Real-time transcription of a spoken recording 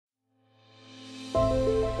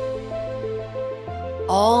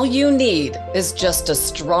All you need is just a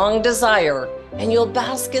strong desire, and you'll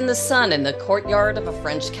bask in the sun in the courtyard of a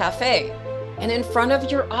French café. And in front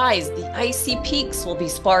of your eyes, the icy peaks will be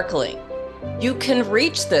sparkling. You can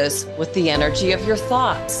reach this with the energy of your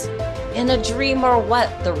thoughts. In a dream or what,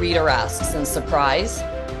 the reader asks in surprise.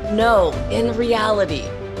 No, in reality,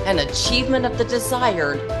 an achievement of the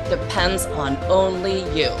desired depends on only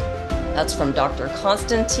you. That's from Dr.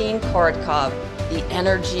 Konstantin Korotkov, The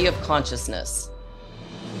Energy of Consciousness.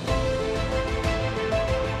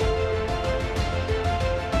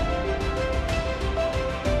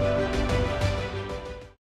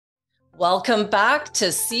 Welcome back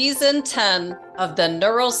to Season 10 of the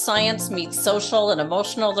Neuroscience Meets Social and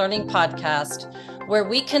Emotional Learning podcast, where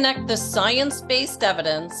we connect the science-based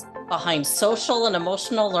evidence behind social and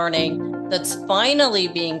emotional learning that's finally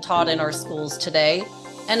being taught in our schools today,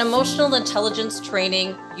 and emotional intelligence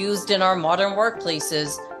training used in our modern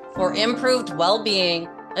workplaces for improved well-being,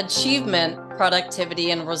 achievement,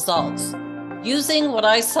 productivity, and results, using what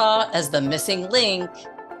I saw as the missing link: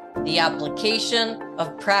 the application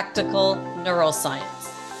of practical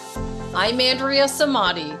neuroscience. I'm Andrea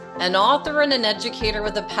Samadi, an author and an educator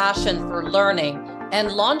with a passion for learning,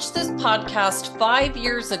 and launched this podcast 5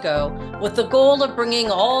 years ago with the goal of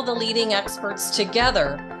bringing all the leading experts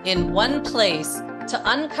together in one place to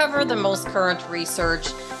uncover the most current research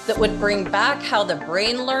that would bring back how the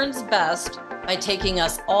brain learns best by taking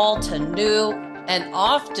us all to new and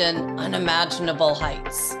often unimaginable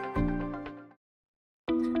heights.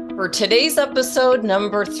 For today's episode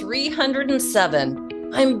number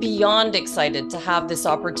 307, I'm beyond excited to have this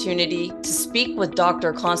opportunity to speak with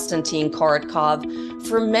Dr. Konstantin Korotkov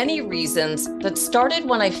for many reasons that started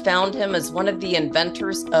when I found him as one of the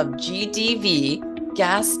inventors of GDV,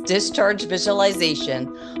 gas discharge visualization,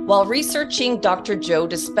 while researching Dr. Joe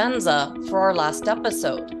Dispenza for our last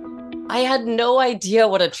episode. I had no idea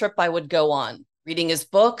what a trip I would go on, reading his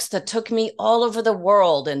books that took me all over the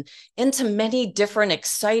world and into many different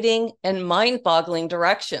exciting and mind-boggling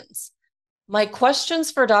directions. My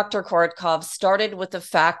questions for Dr. Korotkov started with the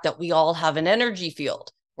fact that we all have an energy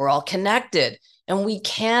field. We're all connected, and we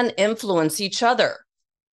can influence each other.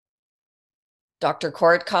 Dr.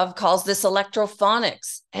 Korotkov calls this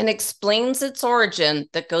electrophonics and explains its origin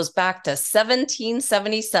that goes back to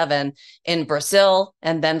 1777 in Brazil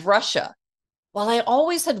and then Russia. While I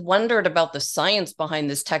always had wondered about the science behind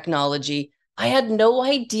this technology, I had no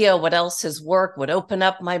idea what else his work would open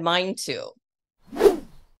up my mind to.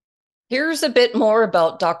 Here's a bit more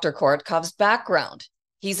about Dr. Korotkov's background.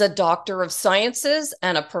 He's a doctor of sciences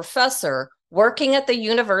and a professor working at the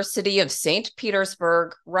University of St.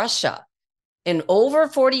 Petersburg, Russia. In over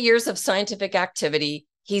 40 years of scientific activity,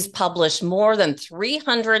 he's published more than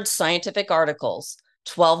 300 scientific articles,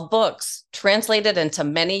 12 books, translated into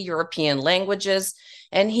many European languages,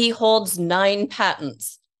 and he holds 9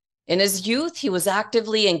 patents. In his youth, he was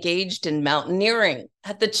actively engaged in mountaineering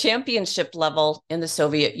at the championship level in the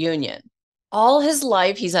Soviet Union. All his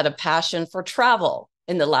life, he's had a passion for travel.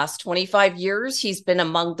 In the last 25 years, he's been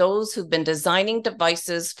among those who've been designing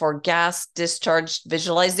devices for gas discharge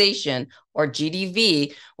visualization, or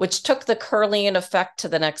GDV, which took the Kirlian effect to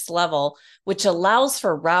the next level, which allows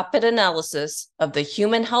for rapid analysis of the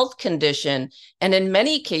human health condition and in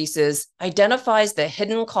many cases identifies the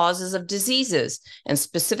hidden causes of diseases and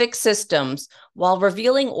specific systems while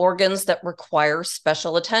revealing organs that require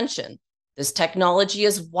special attention. This technology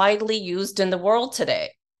is widely used in the world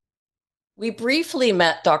today. We briefly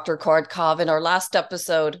met Dr. Korotkov in our last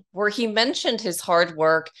episode, where he mentioned his hard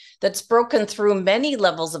work that's broken through many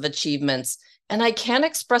levels of achievements, and I can't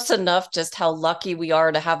express enough just how lucky we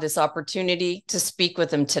are to have this opportunity to speak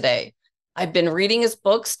with him today. I've been reading his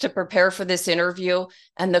books to prepare for this interview,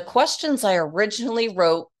 and the questions I originally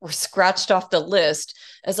wrote were scratched off the list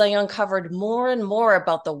as I uncovered more and more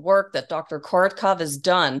about the work that Dr. Korotkov has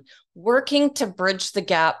done, working to bridge the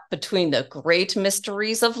gap between the great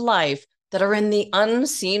mysteries of life that are in the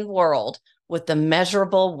unseen world with the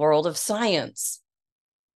measurable world of science.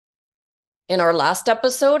 In our last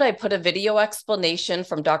episode, I put a video explanation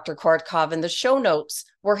from Dr. Korotkov in the show notes,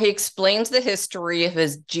 where he explains the history of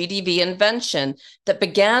his GDV invention that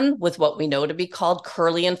began with what we know to be called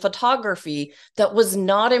Kirlian photography that was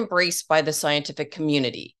not embraced by the scientific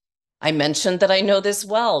community. I mentioned that I know this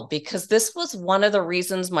well because this was one of the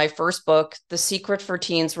reasons my first book, The Secret for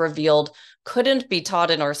Teens Revealed, couldn't be taught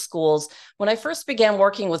in our schools when I first began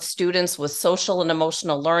working with students with social and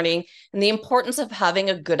emotional learning and the importance of having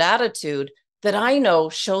a good attitude that I know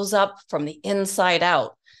shows up from the inside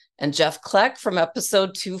out. And Jeff Kleck from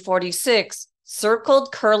episode 246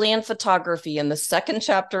 circled Kirlian photography in the second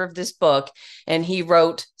chapter of this book, and he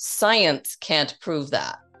wrote, "Science can't prove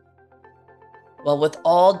that." Well, with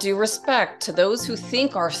all due respect to those who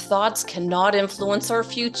think our thoughts cannot influence our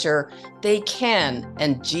future, they can,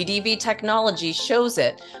 and GDB technology shows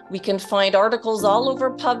it. We can find articles all over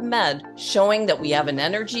PubMed showing that we have an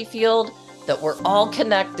energy field, that we're all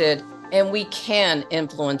connected, and we can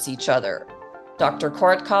influence each other. Dr.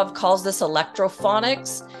 Korotkov calls this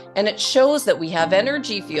electrophonics, and it shows that we have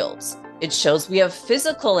energy fields. It shows we have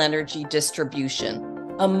physical energy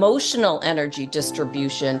distribution, emotional energy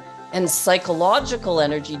distribution, and psychological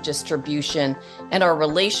energy distribution, and our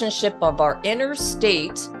relationship of our inner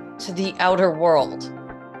state to the outer world.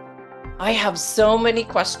 I have so many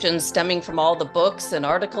questions stemming from all the books and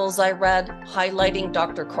articles I read highlighting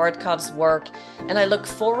Dr. Korotkov's work, and I look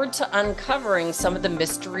forward to uncovering some of the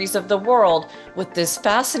mysteries of the world with this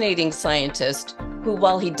fascinating scientist who,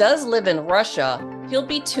 while he does live in Russia, he'll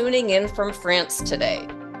be tuning in from France today.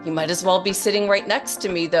 He might as well be sitting right next to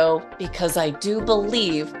me, though, because I do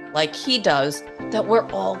believe, like he does, that we're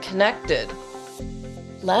all connected.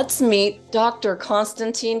 Let's meet Dr.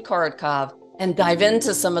 Konstantin Korotkov and dive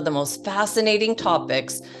into some of the most fascinating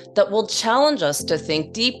topics that will challenge us to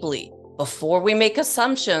think deeply before we make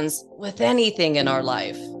assumptions with anything in our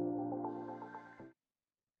life.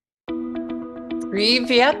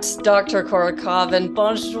 Привет, Dr. Korotkov, and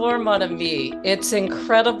bonjour, mon ami. It's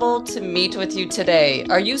incredible to meet with you today.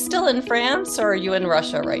 Are you still in France or are you in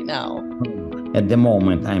Russia right now? At the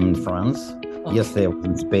moment, I'm in France. Okay. Yesterday, I was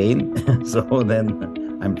in Spain. So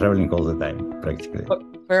then I'm traveling all the time, practically.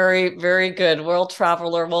 Very, very good. World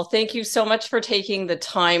traveler. Well, thank you so much for taking the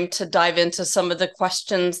time to dive into some of the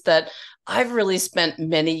questions that I've really spent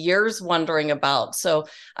many years wondering about. So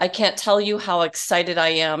I can't tell you how excited I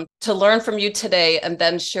am to learn from you today and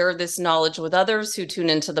then share this knowledge with others who tune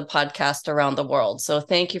into the podcast around the world. So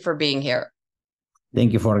thank you for being here.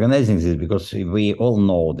 Thank you for organizing this, because we all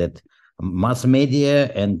know that mass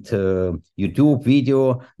media and YouTube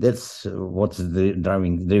video, that's what's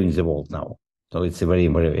driving the world now. So it's very,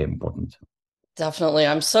 very important. Definitely.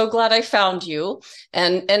 I'm so glad I found you.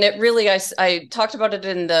 And it really, I talked about it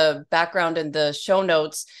in the background in the show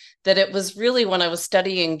notes, that it was really when I was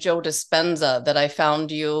studying Joe Dispenza that I found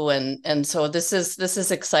you. And so this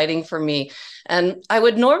is exciting for me. And I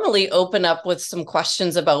would normally open up with some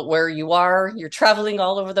questions about where you are. You're traveling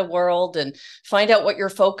all over the world and find out what you're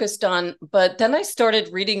focused on. But then I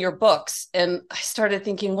started reading your books and I started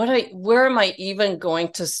thinking, where am I even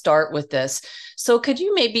going to start with this? So could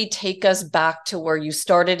you maybe take us back to where you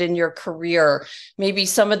started in your career, maybe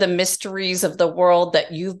some of the mysteries of the world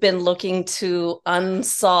that you've been looking to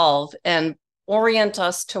unsolve, and orient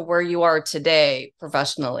us to where you are today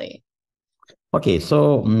professionally? Okay,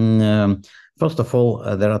 so first of all,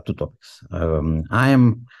 there are two topics. I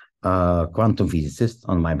am a quantum physicist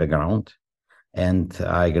on my background, and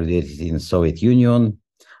I graduated in Soviet Union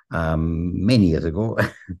many years ago.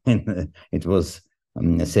 It was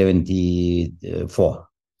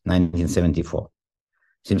 1974.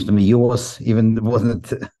 Seems to me yours even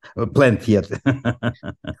wasn't planned yet.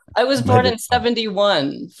 I was born in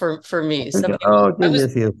 71 for me. 71. Okay,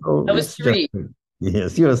 yes. Oh, I was 3.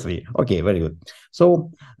 Yes, you were 3. Okay, very good.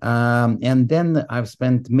 So, and then I've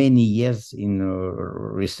spent many years in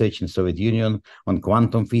research in Soviet Union on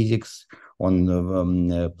quantum physics, on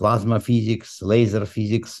plasma physics, laser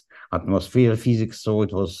physics, atmosphere physics. So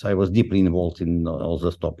I was deeply involved in all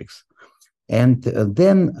those topics. And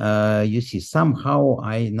then you see, somehow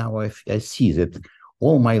I see that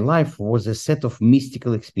all my life was a set of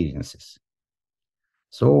mystical experiences.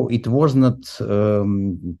 So it was not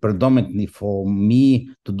predominantly for me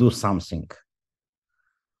to do something.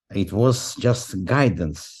 It was just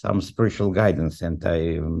guidance, some spiritual guidance. And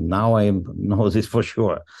now I know this for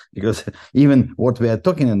sure, because even what we are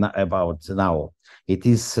talking about now, it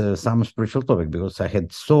is some spiritual topic, because I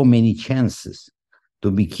had so many chances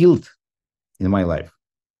to be killed in my life.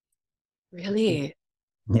 Really?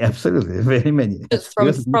 Yeah, absolutely, very many.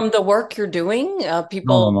 From the work you're doing,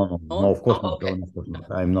 people. No, of course not. Okay. Of course not.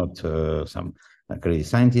 I'm not some crazy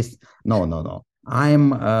scientist. No.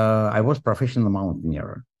 I was professional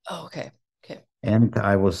mountaineer. Oh, okay. And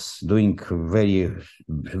I was doing very,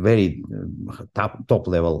 very top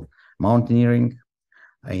level mountaineering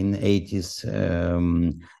in 80s,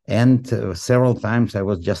 and several times I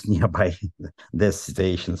was just nearby death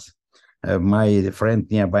stations. My friend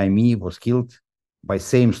nearby me was killed by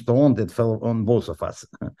same stone that fell on both of us,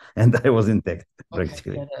 and I was intact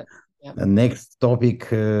practically. Okay, yep. The next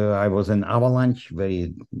topic, I was an avalanche,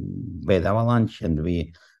 very bad avalanche, and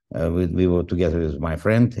we We were together with my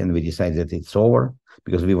friend, and we decided that it's over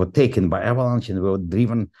because we were taken by avalanche and we were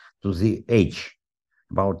driven to the edge,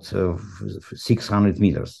 about 600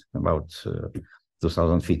 meters, about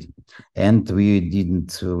 2,000 feet. And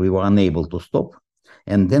we were unable to stop.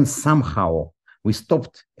 And then somehow we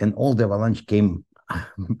stopped and all the avalanche came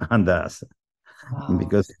under us. Wow.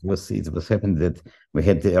 Because it was happened that we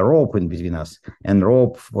had a rope in between us, and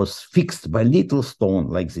rope was fixed by little stone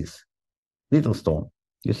like this, little stone.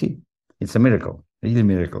 You see, it's a miracle, really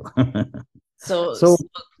miracle. So, so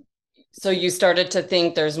so you started to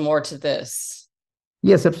think there's more to this.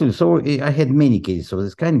 yes, absolutely. So I had many cases of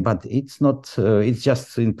this kind, but it's not. It's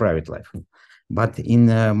just in private life. But in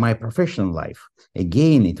my professional life,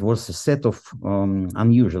 again, it was a set of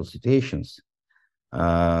unusual situations.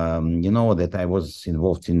 That I was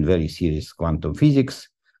involved in very serious quantum physics.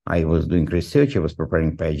 I was doing research. I was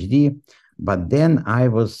preparing PhD. But then I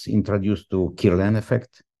was introduced to Kirlian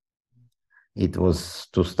effect. It was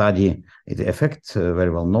to study the effect, very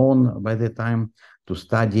well known by the time, to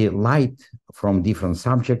study light from different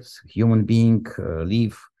subjects, human being,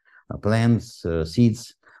 leaf, plants,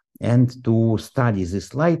 seeds, and to study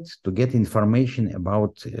this light to get information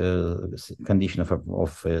about condition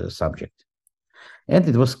of subject. And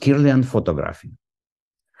it was Kirlian photography.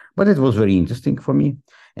 But it was very interesting for me.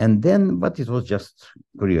 But it was just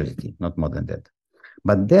curiosity, not more than that.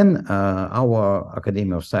 But then our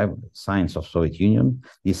Academy of Science of Soviet Union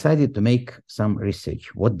decided to make some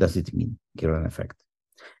research. What does it mean, Kirlian effect?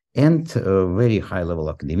 And a very high-level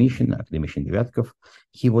academician Devatkov,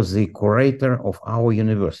 he was the curator of our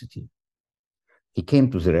university. He came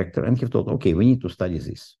to the rector and he thought, okay, we need to study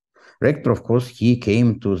this. Rector, of course, he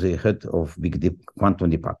came to the head of quantum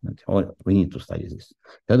department. Oh, we need to study this.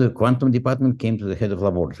 Head of quantum department came to the head of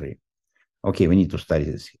laboratory. Okay, we need to study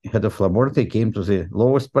this. Head of laboratory came to the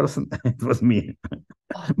lowest person. It was me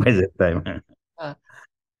by that time.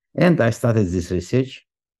 And I started this research.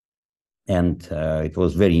 And it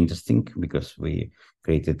was very interesting because we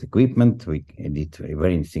created equipment. We did a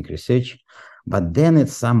very interesting research. But then at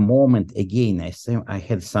some moment, again,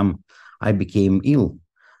 I became ill.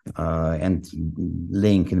 And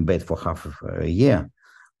laying in bed for half a year,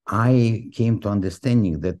 I came to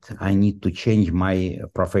understanding that I need to change my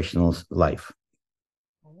professional life.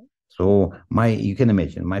 So you can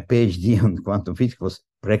imagine, my PhD on quantum physics was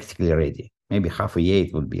practically ready. Maybe half a year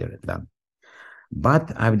it would be done.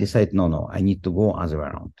 But I've decided, no, I need to go other way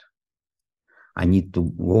around. I need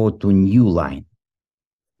to go to new line,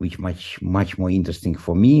 which much more interesting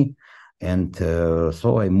for me. And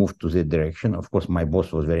so I moved to the direction. Of course, my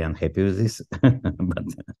boss was very unhappy with this, but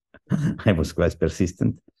I was quite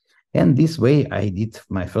persistent. And this way, I did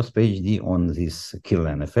my first PhD on this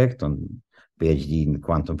Kirlian effect, on PhD in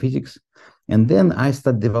quantum physics. And then I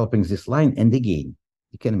started developing this line. And again,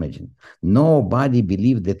 you can imagine, nobody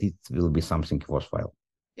believed that it will be something worthwhile.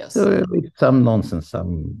 Yes. So some nonsense,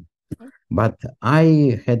 but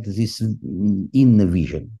I had this inner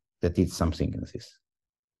vision that it's something in this.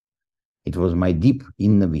 It was my deep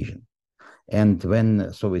inner vision. And when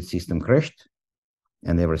the Soviet system crashed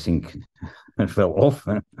and everything fell off,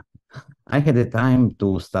 I had a time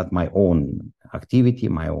to start my own activity,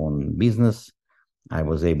 my own business. I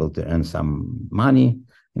was able to earn some money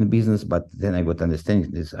in business, but then I got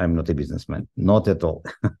understanding this: I'm not a businessman, not at all.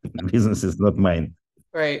 Business is not mine.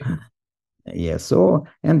 Right. Yeah. So,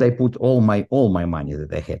 and I put all my money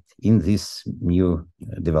that I had in this new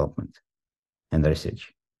development and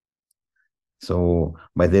research. So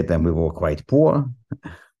by that time we were quite poor.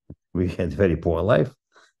 We had very poor life,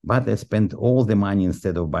 but I spent all the money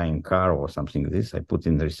instead of buying a car or something like this. I put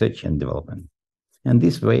in research and development, and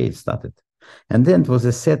this way it started. And then it was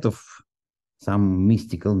a set of some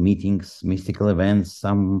mystical meetings, mystical events,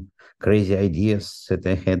 some crazy ideas that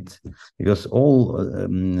I had, because all,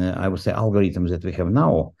 I would say, algorithms that we have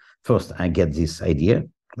now, first I get this idea,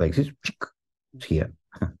 like this, here.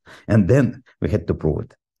 And then we had to prove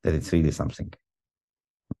it, that it's really something.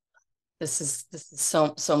 This is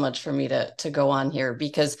so much for me to go on here,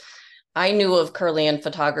 because I knew of Kirlian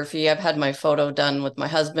photography. I've had my photo done with my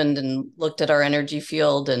husband and looked at our energy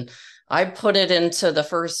field, and I put it into the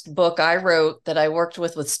first book I wrote that I worked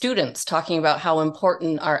with students, talking about how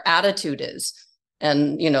important our attitude is.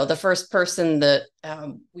 And, the first person that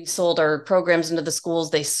we sold our programs into the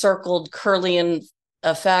schools, they circled Kirlian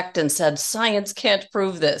effect and said, science can't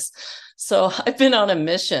prove this. So I've been on a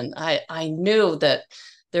mission. I knew that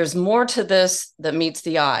there's more to this that meets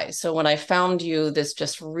the eye. So when I found you, this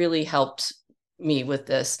just really helped me with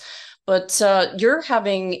this. But you're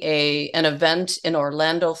having an event in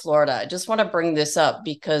Orlando, Florida. I just want to bring this up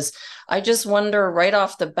because I just wonder right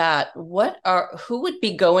off the bat, who would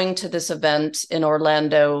be going to this event in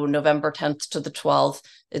Orlando, November 10th to the 12th?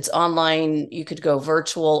 It's online. You could go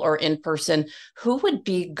virtual or in person. Who would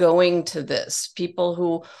be going to this? People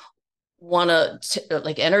who want to,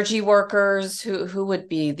 like energy workers, who would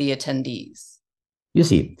be the attendees? You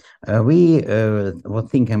see, we were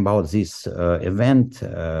thinking about this event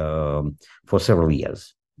for several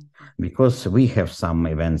years because we have some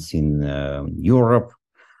events in Europe.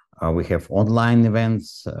 We have online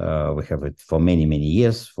events. We have it for many, many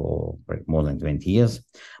years, for more than 20 years.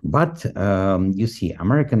 But you see,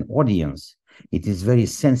 American audience, it is very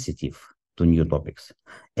sensitive to new topics,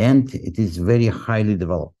 and it is very highly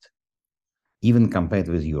developed, even compared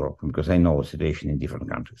with Europe, because I know the situation in different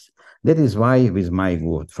countries. That is why, with my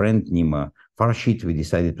good friend Nima Farshid, we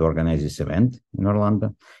decided to organize this event in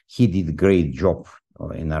Orlando. He did a great job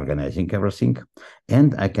in organizing everything.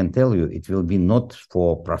 And I can tell you, it will be not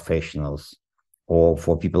for professionals or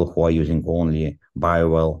for people who are using only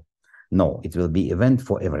BioWell. No, it will be event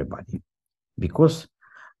for everybody, because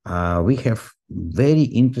we have very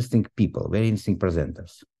interesting people, very interesting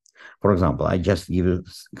presenters. For example, I just give you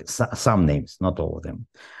some names, not all of them.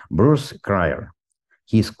 Bruce Cryer,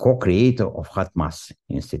 he is co-creator of HeartMath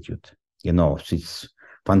Institute. You know, it's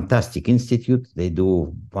fantastic institute. They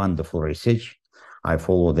do wonderful research. I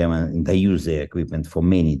follow them and they use their equipment for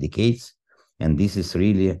many decades. And this is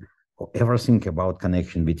really everything about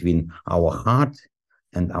connection between our heart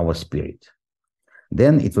and our spirit.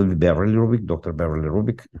 Then it will be Beverly Rubik, Dr. Beverly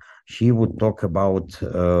Rubik. She would talk about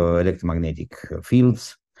electromagnetic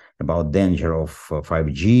fields, about danger of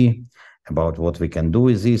 5G, about what we can do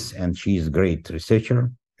with this. And she is a great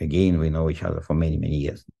researcher. Again, we know each other for many, many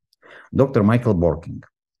years. Dr. Michael Borking,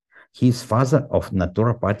 he's father of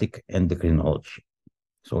naturopathic endocrinology.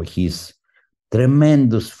 So he's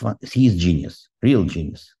tremendous, he's genius, real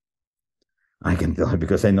genius. I can tell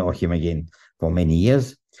because I know him again for many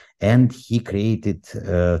years. And he created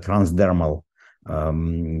transdermal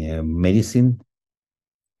medicine.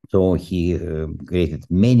 So he created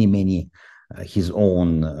many, many his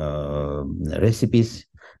own recipes.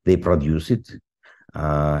 They produce it.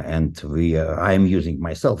 And I am using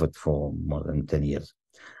myself it for more than 10 years.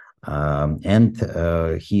 And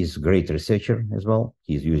he's a great researcher as well.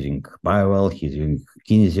 He's using BioWell, he's using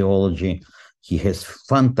kinesiology. He has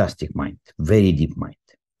fantastic mind, very deep mind.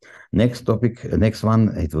 Next topic, next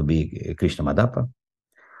one, it will be Krishna Madapa.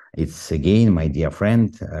 It's again my dear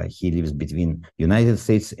friend. He lives between United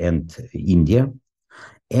States and India,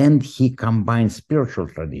 and he combines spiritual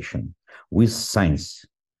tradition with science.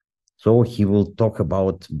 So he will talk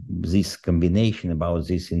about this combination, about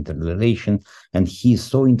this interrelation, and he's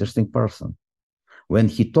so interesting person. When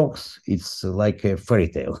he talks, it's like a fairy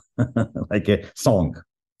tale, like a song.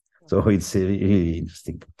 So it's really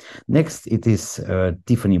interesting. Next, it is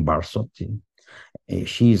Tiffany Barsotti.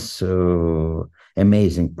 She's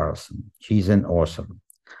amazing person. She's an author.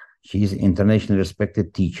 She's an internationally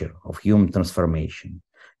respected teacher of human transformation.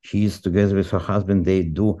 She's together with her husband. They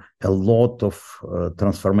do a lot of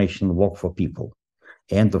transformation work for people.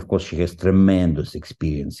 And of course, she has tremendous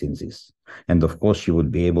experience in this. And of course, she would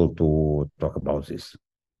be able to talk about this.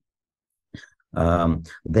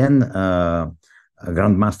 Then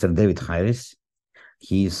Grandmaster David Harris,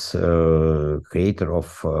 he's creator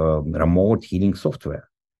of remote healing software.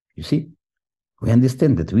 You see, we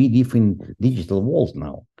understand that we live in digital world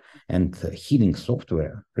now, and healing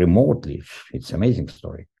software remotely, it's an amazing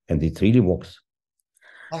story, and it really works.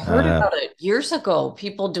 I heard about it years ago,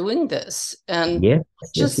 people doing this. And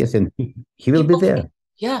yes, and he will be there.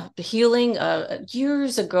 Yeah, healing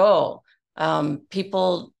years ago,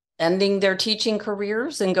 people ending their teaching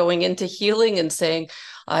careers and going into healing and saying,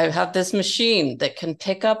 I have this machine that can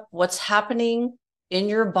pick up what's happening in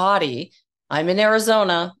your body. I'm in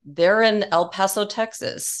Arizona, they're in El Paso,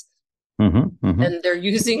 Texas, and they're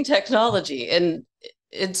using technology. And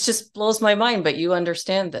it just blows my mind, but you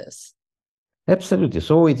understand this. Absolutely.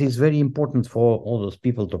 So it is very important for all those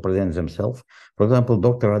people to present themselves. For example,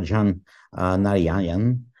 Dr. Rajan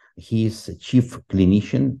Narayan, he is chief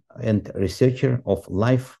clinician and researcher of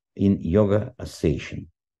Life in Yoga Association.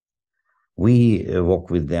 We work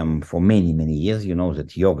with them for many, many years. You know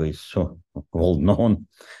that yoga is so well known,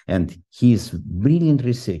 and he's brilliant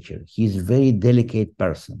researcher. He's a very delicate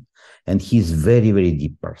person, and he's very, very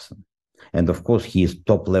deep person. And of course, he is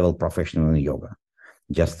top level professional in yoga.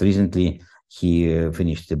 Just recently, he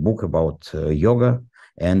finished a book about yoga,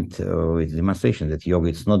 and with demonstration that yoga,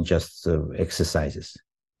 it's not just exercises.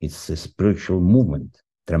 It's a spiritual movement,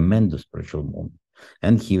 tremendous spiritual movement.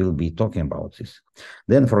 And he will be talking about this.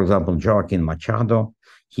 Then, for example, Joaquin Machado,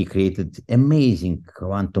 he created amazing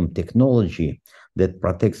quantum technology that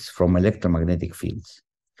protects from electromagnetic fields,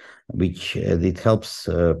 which it helps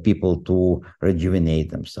people to rejuvenate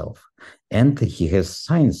themselves. And he has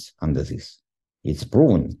science under this. It's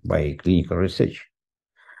proven by clinical research.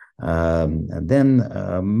 Then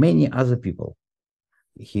many other people,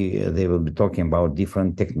 they will be talking about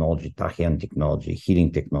different technology, tachyon technology,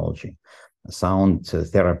 healing technology, sound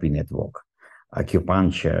therapy network,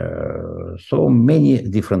 acupuncture, so many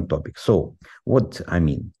different topics. So what I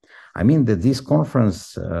mean that this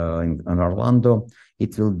conference in Orlando,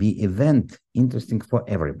 it will be event interesting for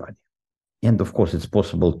everybody. And of course, it's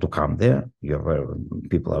possible to come there.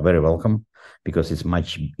 People are very welcome because it's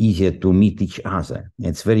much easier to meet each other.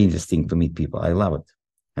 It's very interesting to meet people. I love it.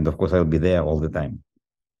 And of course, I'll be there all the time.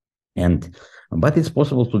 But it's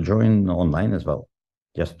possible to join online as well,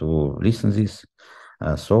 just to listen this.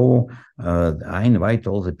 I invite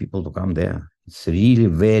all the people to come there. It's really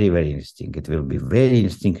very, very interesting. It will be very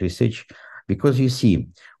interesting research because you see,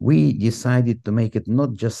 we decided to make it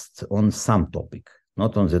not just on some topic,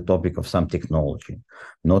 not on the topic of some technology,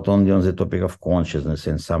 not only on the topic of consciousness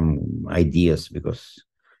and some ideas, because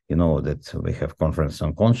you know that we have conference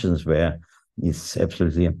on consciousness where it's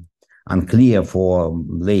absolutely unclear for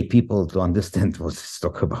lay people to understand what it's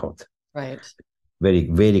talk about. Right. Very,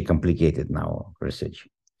 very complicated now research.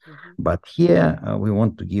 But here we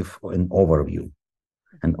want to give an overview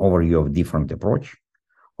of different approach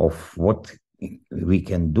of what we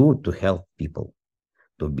can do to help people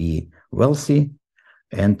to be wealthy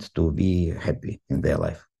and to be happy in their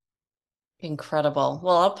life. Incredible.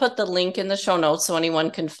 Well, I'll put the link in the show notes so anyone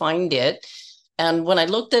can find it. And when I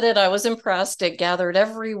looked at it, I was impressed. It gathered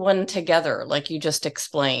everyone together, like you just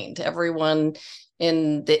explained, everyone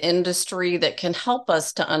in the industry that can help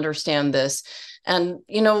us to understand this. And,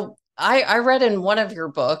 you know, I read in one of your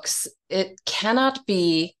books, it cannot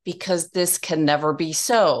be because this can never be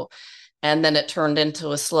so. And then it turned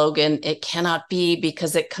into a slogan, it cannot be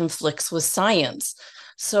because it conflicts with science.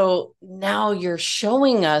 So now you're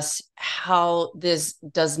showing us how this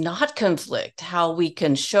does not conflict, how we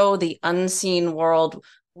can show the unseen world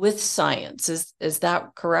with science. Is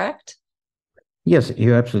that correct? Yes,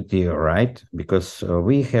 you're absolutely right, because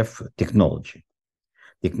we have technology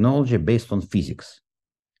based on physics.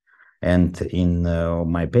 And in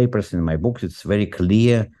my papers, in my books, it's very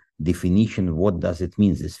clear definition. What does it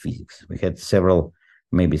mean, this physics? We had several,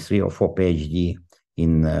 maybe 3 or 4 PhD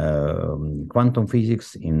in quantum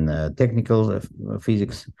physics, in technical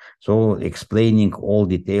physics, so explaining all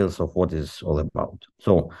details of what it's all about.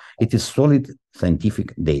 So it is solid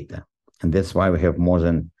scientific data, and that's why we have more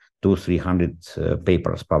than 200-300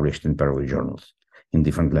 papers published in peer-reviewed journals in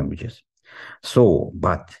different languages. So,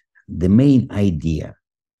 but the main idea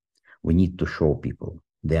we need to show people,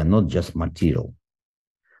 they are not just material,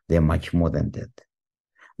 they are much more than that.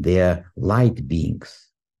 They are light beings,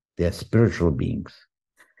 they are spiritual beings,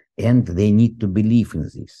 and they need to believe in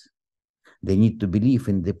this. They need to believe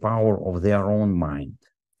in the power of their own mind.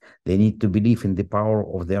 They need to believe in the power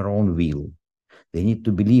of their own will. They need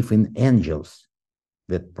to believe in angels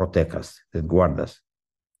that protect us, that guard us.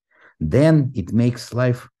 Then it makes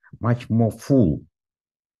life much more full.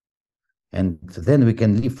 And then we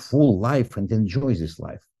can live full life and enjoy this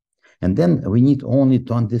life. And then we need only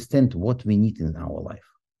to understand what we need in our life.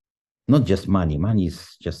 Not just money. Money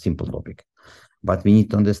is just simple topic. But we need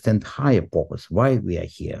to understand higher purpose, why we are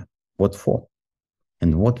here, what for,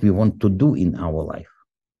 and what we want to do in our life.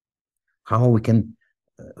 How we can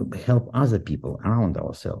help other people around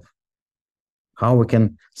ourselves. How we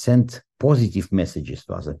can send positive messages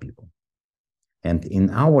to other people. And in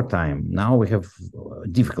our time, now we have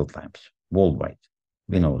difficult times worldwide.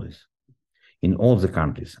 We know this. In all the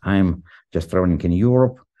countries. I'm just traveling in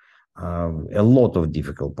Europe, a lot of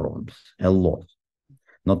difficult problems, a lot.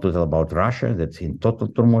 Not to tell about Russia, that's in total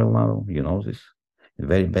turmoil now, you know this. A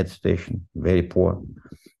very bad situation, very poor.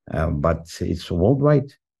 But it's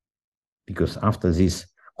worldwide, because after this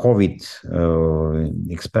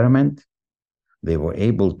COVID experiment, they were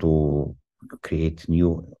able to create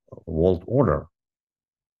new world order.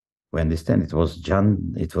 We understand it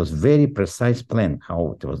was very precise plan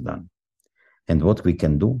how it was done. And what we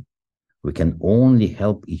can do, we can only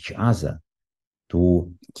help each other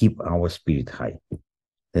to keep our spirit high.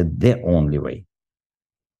 That's the only way.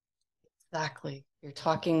 Exactly. You're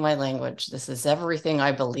talking my language. This is everything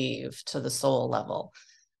I believe to the soul level.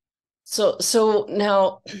 So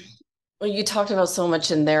now, well, you talked about so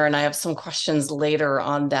much in there, and I have some questions later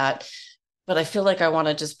on that, but I feel like I want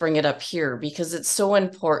to just bring it up here because it's so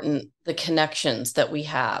important, the connections that we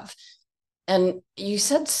have. And you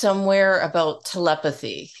said somewhere about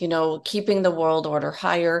telepathy, keeping the world order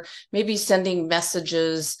higher, maybe sending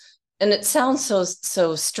messages. And it sounds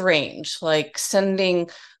so strange, like sending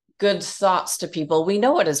good thoughts to people. We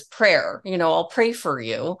know it as prayer, I'll pray for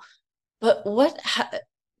you. But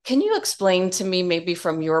can you explain to me, maybe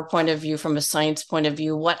from your point of view, from a science point of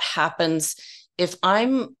view, what happens if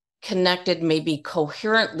I'm connected maybe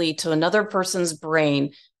coherently to another person's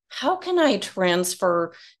brain? How can I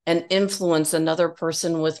transfer and influence another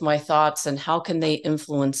person with my thoughts, and how can they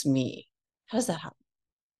influence me? How does that happen?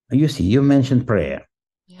 You see, you mentioned prayer.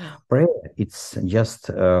 Yeah. Prayer, it's just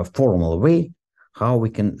a formal way how we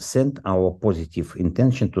can send our positive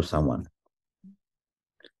intention to someone.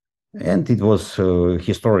 And it was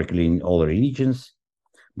historically in all religions,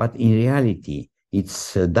 but in reality, it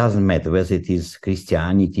doesn't matter whether it is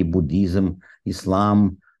Christianity, Buddhism,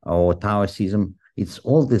 Islam, or Taoism. It's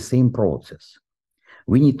all the same process.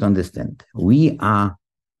 We need to understand we are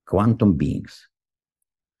quantum beings.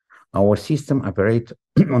 Our system operates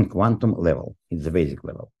on quantum level. It's the basic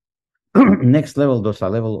level. Next level, those are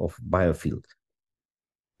level of biofield.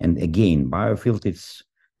 And again, biofield is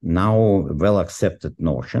now a well-accepted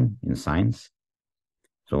notion in science.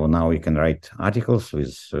 So now you can write articles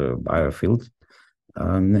with biofield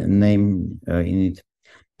name in it.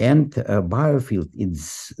 And biofield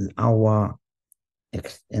is our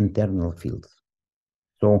internal field.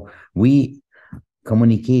 So we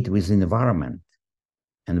communicate with the environment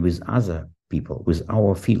and with other people, with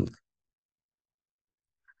our field.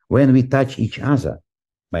 When we touch each other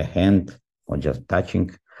by hand or just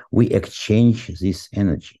touching, we exchange this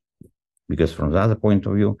energy. Because from the other point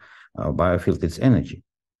of view, biofield is energy.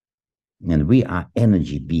 And we are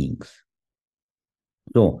energy beings.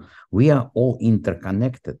 So we are all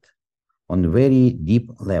interconnected on a very deep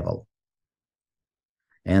level.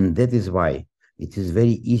 And that is why it is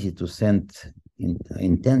very easy to send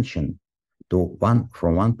intention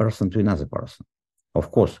from one person to another person.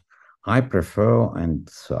 Of course, I prefer and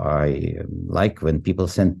I like when people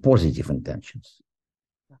send positive intentions,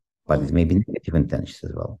 but it may be negative intentions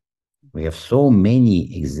as well. We have so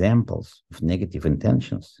many examples of negative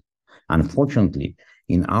intentions. Unfortunately,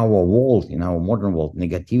 in our world, in our modern world,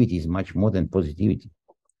 negativity is much more than positivity.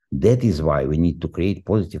 That is why we need to create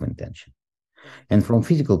positive intention. And from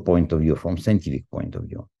physical point of view, from scientific point of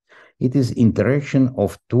view, it is interaction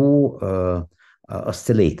of two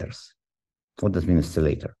oscillators. What does mean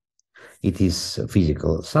oscillator? It is a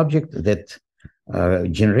physical subject that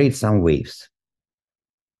generates some waves.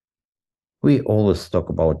 We always talk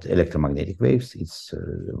about electromagnetic waves. It's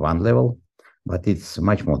one level, but it's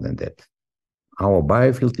much more than that. Our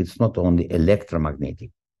biofield is not only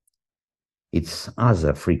electromagnetic, it's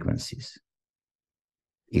other frequencies.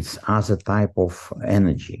 It's other type of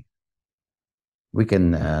energy. We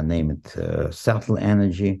can name it subtle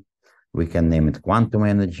energy. We can name it quantum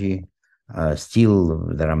energy. Still,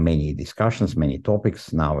 there are many discussions, many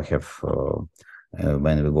topics. Now we have,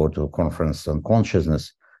 when we go to a conference on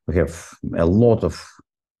consciousness, we have a lot of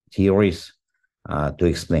theories to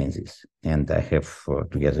explain this. And I have,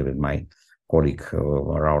 together with my colleague,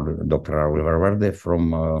 Dr. Raul Valverde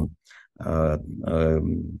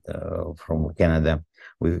from Canada,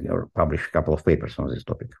 we published a couple of papers on this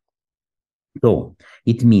topic. So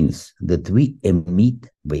it means that we emit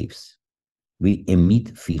waves, we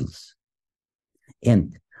emit fields,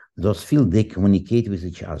 and those fields, they communicate with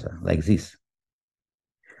each other like this.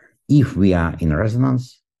 If we are in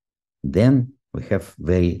resonance, then we have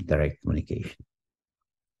very direct communication.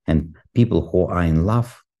 And people who are in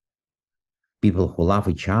love, people who love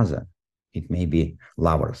each other, it may be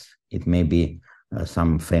lovers, it may be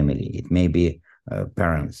some family, it may be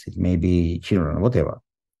parents, it may be children, whatever,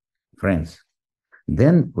 friends,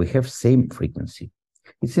 then we have same frequency.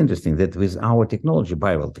 It's interesting that with our technology,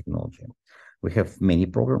 biotechnology, we have many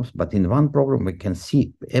programs, but in one program we can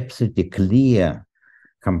see absolutely clear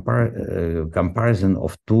comparison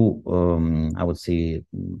of two, I would say,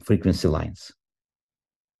 frequency lines.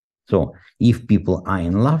 So if people are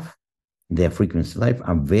in love, their frequency lines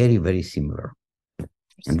are very, very similar.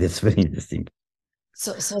 And that's very interesting.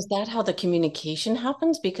 So is that how the communication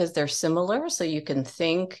happens? Because they're similar, so you can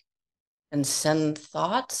think and send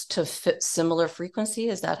thoughts to fit similar frequency?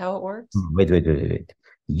 Is that how it works? Wait.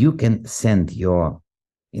 You can send your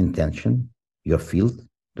intention, your field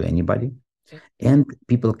to anybody, and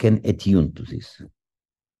people can attune to this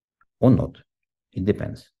or not. It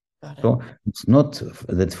depends. So it's not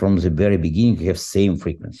that from the very beginning you have same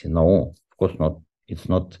frequency. No, of course not. It's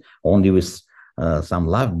not only with some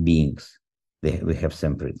love beings we have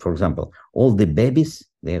same frequency. For example, all the babies,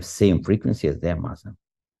 they have same frequency as their mother.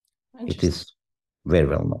 It is very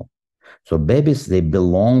well known. So babies, they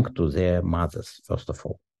belong to their mothers, first of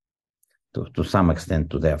all, to some extent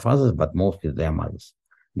to their fathers, but mostly their mothers.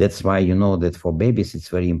 That's why you know that for babies, it's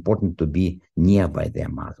very important to be nearby their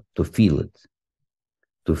mother, to feel it,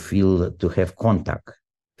 to have contact,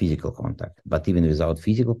 physical contact. But even without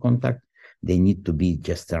physical contact, they need to be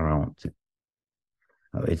just around.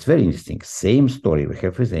 It's very interesting. Same story we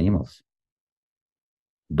have with animals.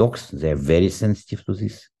 Dogs, they're very sensitive to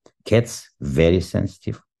this. Cats, very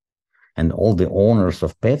sensitive. And all the owners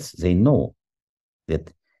of pets, they know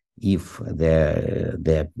that if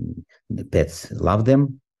their pets love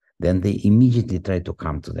them, then they immediately try to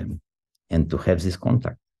come to them and to have this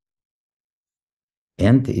contact.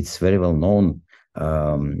 And it's very well known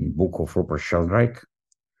book of Rupert Sheldrake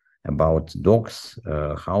about dogs,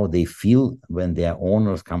 how they feel when their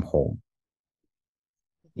owners come home.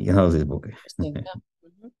 You know this book? Interesting. Yeah.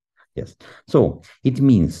 Mm-hmm. Yes. So it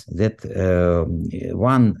means that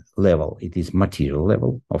one level, it is material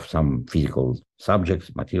level of some physical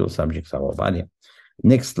subjects, material subjects, our body.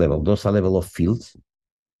 Next level, those are level of fields,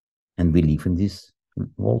 and we live in this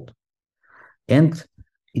world. And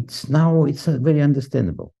it's very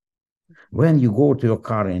understandable. When you go to your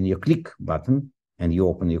car and you click button and you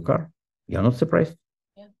open your car, you're not surprised.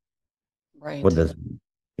 Yeah. Right. What does it mean?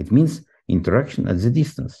 It means interaction at the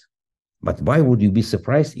distance. But why would you be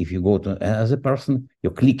surprised if you go to another person,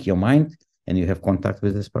 you click your mind, and you have contact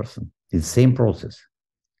with this person? It's the same process.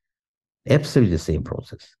 Absolutely the same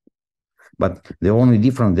process. But the only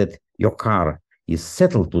difference that your car is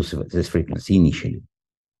settled to this frequency initially,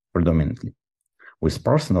 predominantly. With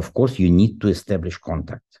person, of course, you need to establish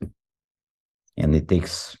contact. And it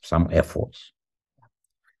takes some efforts.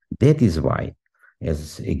 That is why,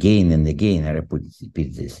 as again and again, I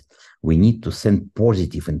repeat this, we need to send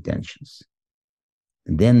positive intentions.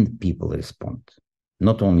 Then people respond.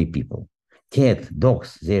 Not only people. Cat,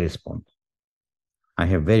 dogs, they respond. I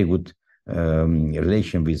have very good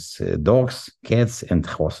relation with dogs, cats, and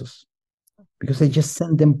horses. Because I just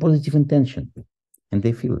send them positive intention. And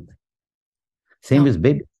they feel it. Same with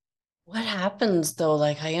baby. What happens though?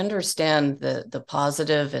 Like I understand the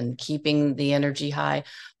positive and keeping the energy high.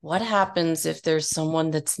 What happens if there's someone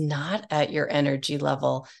that's not at your energy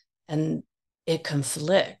level and it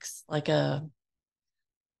conflicts, like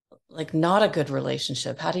not a good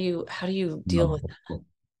relationship? How do you deal with that?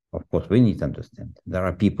 Of course, we need to understand. There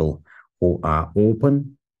are people who are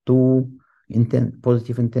open to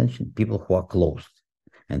positive intention, people who are closed,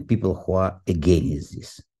 and people who are against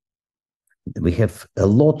this. We have a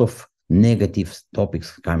lot of negative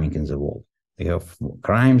topics coming in the world. We have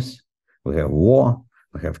crimes, we have war,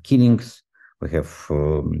 we have killings, we have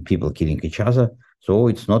people killing each other. So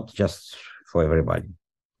it's not just for everybody.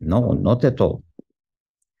 No, not at all.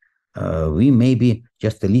 We may be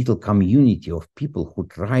just a little community of people who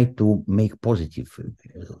try to make positive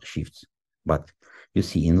shifts. But you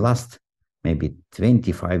see, in last maybe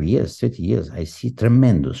 25 years, 30 years, I see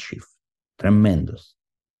tremendous shift, tremendous.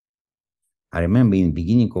 I remember in the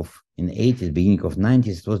 80s, beginning of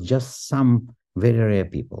 90s, it was just some very rare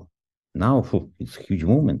people. Now it's a huge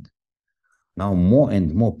movement. Now more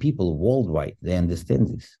and more people worldwide, they understand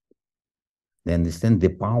this. They understand the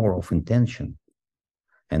power of intention.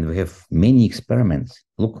 And we have many experiments.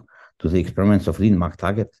 Look to the experiments of Lynn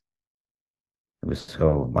McTaggart with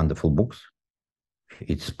her wonderful books.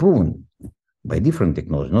 It's proven by different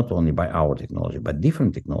technologies, not only by our technology, but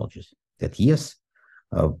different technologies, that yes,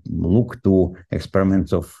 look to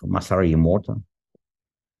experiments of Masaru Emoto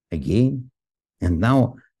again. And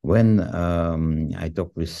now when I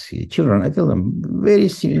talk with children, I tell them,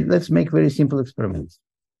 let's make very simple experiments.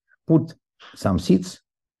 Put some seeds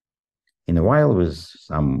in a vial with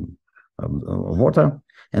some water,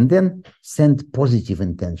 and then send positive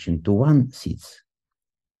intention to one seeds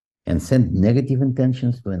and send negative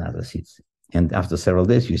intentions to another seeds. And after several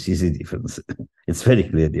days, you see the difference. It's very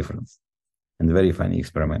clear difference and very funny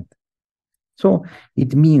experiment. So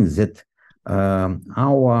it means that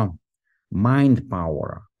our mind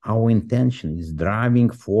power, our intention is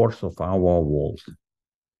driving force of our world.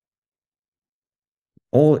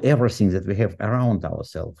 Everything that we have around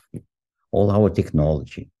ourselves, all our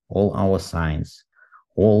technology, all our science,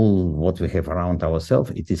 all what we have around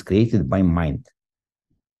ourselves, it is created by mind.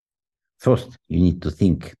 First, you need to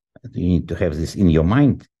think, you need to have this in your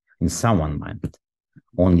mind, in someone's mind.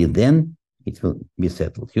 Only then it will be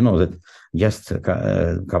settled. You know that just a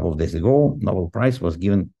couple of days ago, Nobel Prize was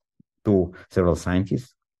given to several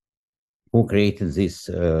scientists who created these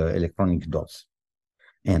electronic dots.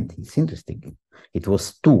 And it's interesting. It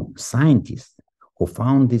was two scientists who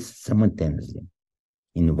found this simultaneously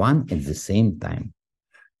in one at the same time.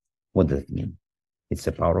 What does it mean? It's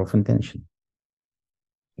the power of intention.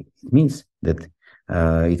 It means that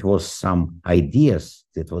it was some ideas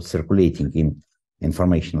that was circulating in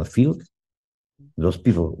informational field. Those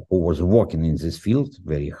people who was working in this field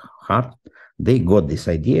very hard, they got this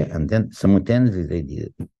idea and then simultaneously they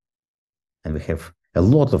did it. And we have a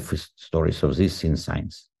lot of stories of this in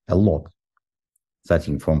science, a lot,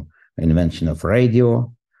 starting from invention of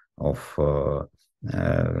radio, of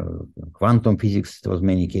quantum physics. There was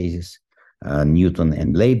many cases. Newton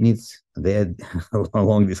and Leibniz, they had a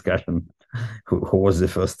long discussion who was the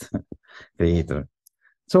first creator.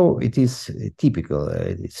 So it is typical,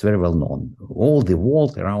 it's very well known. All the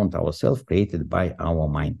world around ourselves created by our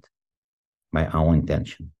mind, by our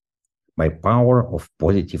intention, by power of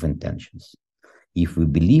positive intentions. If we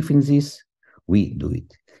believe in this, we do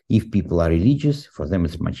it. If people are religious, for them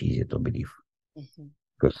it's much easier to believe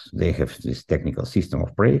because they have this technical system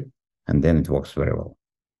of prayer, and then it works very well.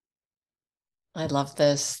 I love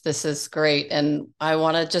this. This is great. And I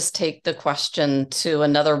want to just take the question to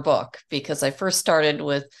another book because I first started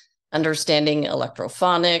with understanding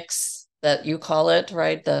electrophonics, that you call it,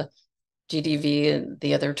 right? The GDV,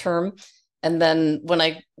 the other term. And then when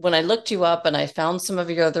I looked you up and I found some of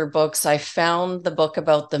your other books, I found the book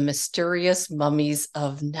about the mysterious mummies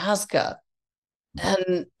of Nazca.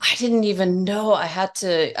 And I didn't even know I had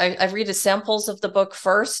to, I read samples of the book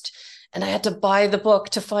first, and I had to buy the book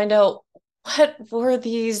to find out what were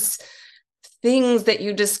these things that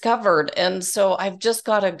you discovered. And so I've just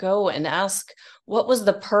got to go and ask, what was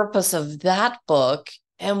the purpose of that book?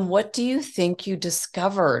 And what do you think you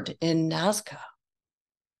discovered in Nazca?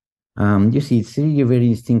 You see, it's really very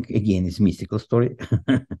interesting. Again, it's a mystical story,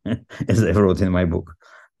 as I wrote in my book,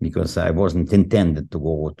 because I wasn't intended to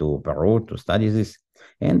go to Peru to study this,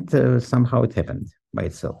 and somehow it happened by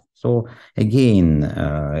itself. So again,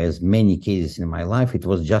 as many cases in my life, it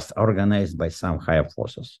was just organized by some higher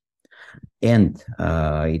forces. And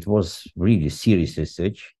it was really serious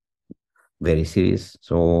research, very serious.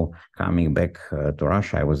 So coming back to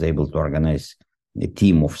Russia, I was able to organize a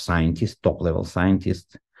team of scientists, top-level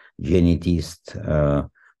scientists, geneticists,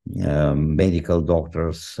 medical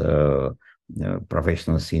doctors,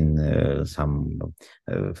 professionals in some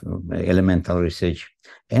elemental research.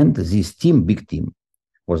 And this team, big team,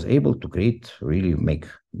 was able to make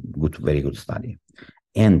very good study.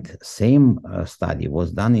 And same study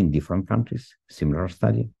was done in different countries, similar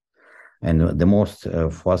study. And the most,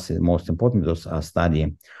 for us, most important was a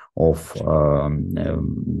study of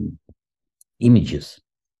images,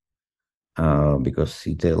 because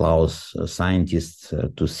it allows scientists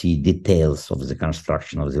to see details of the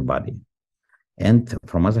construction of the body. And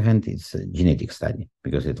from other hand, it's a genetic study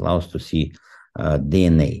because it allows to see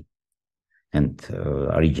DNA and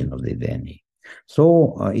origin of the DNA.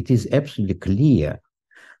 So it is absolutely clear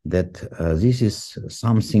that this is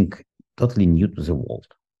something totally new to the world.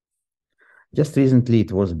 Just recently,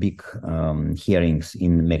 it was big hearings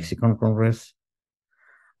in Mexican Congress,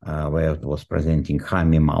 where it was presenting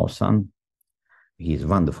Jaime Maussan. He's a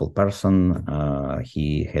wonderful person.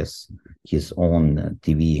 He has his own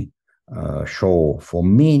TV show for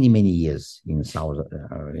many, many years in South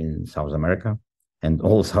America, and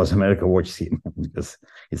all South America watches him because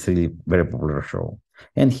it's really a very popular show.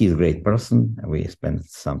 And he's a great person. We spent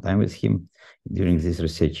some time with him during this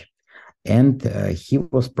research. And he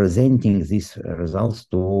was presenting these results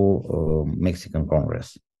to Mexican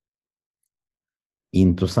Congress.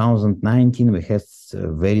 In 2019, we had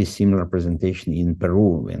a very similar presentation in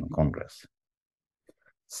Peruvian Congress.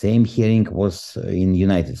 Same hearing was in the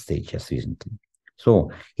United States just recently.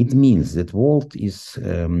 So it means that world is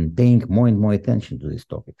paying more and more attention to this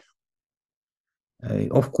topic.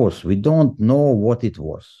 Of course, we don't know what it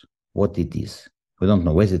was, what it is. We don't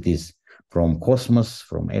know whether it is from cosmos,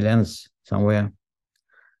 from aliens somewhere,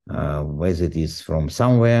 whether it is from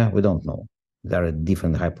somewhere, we don't know. There are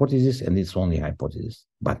different hypotheses, and it's only hypothesis.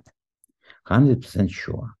 But 100%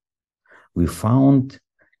 sure, we found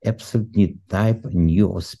absolutely type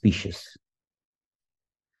new of species.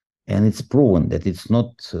 And it's proven that it's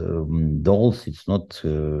not dolls, it's not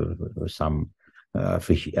some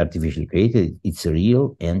artificially created, it's a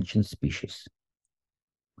real ancient species.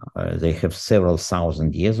 They have several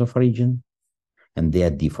thousand years of origin, and they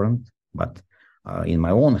are different. But in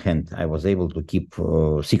my own hand, I was able to keep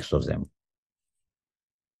 6 of them.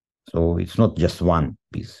 So it's not just one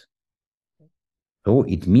piece. So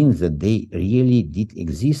it means that they really did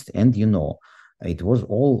exist, and it was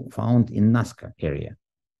all found in Nazca area.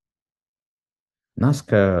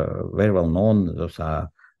 Nazca, very well known, those are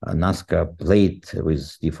Nazca plate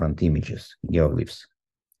with different images, geoglyphs.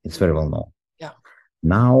 It's very well known. Yeah.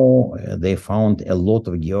 Now they found a lot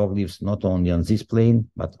of geoglyphs, not only on this plane,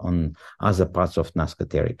 but on other parts of Nazca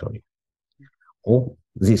territory. Oh,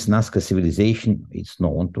 this Nazca civilization, it's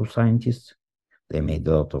known to scientists. They made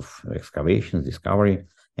a lot of excavations, discovery,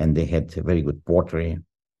 and they had very good pottery.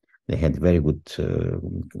 They had very good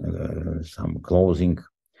some clothing,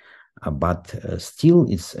 but still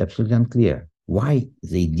it's absolutely unclear why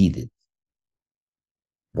they did it.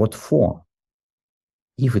 What for?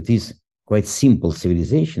 If it is quite simple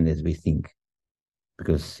civilization as we think,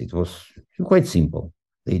 because it was quite simple.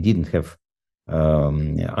 They didn't have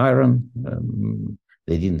iron,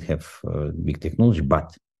 they didn't have big technology,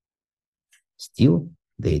 but still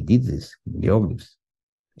they did this geoglyphs.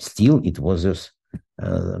 Still it was just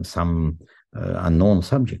some unknown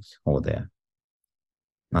subjects over there,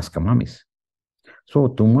 Nazca mummies. So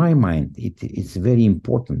to my mind, it's very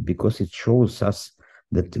important because it shows us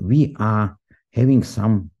that we are having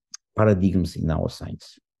some paradigms in our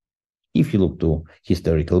science. If you look to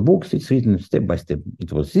historical books, it's written step by step.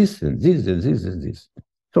 It was this and this and this and this.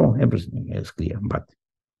 So everything is clear. But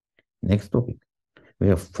next topic, we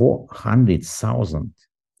have 400,000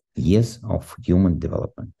 years of human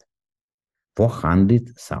development.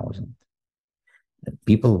 400,000.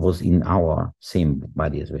 People was in our same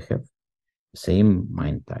body as we have, same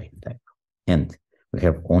mind type. And we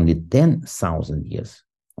have only 10,000 years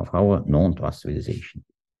of our known to us civilization.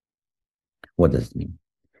 What does it mean?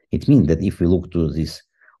 It means that if we look to this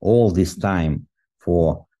all this time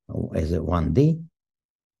for as a one day,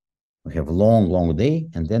 we have a long day,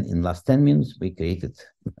 and then in last 10 minutes we created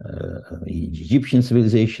Egyptian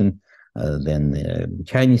civilization, then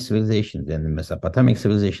Chinese civilization, then Mesopotamic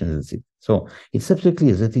civilization. That's it. So it's absolutely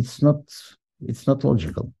clear that it's not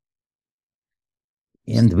logical.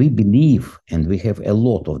 And we believe, and we have a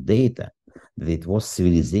lot of data, that it was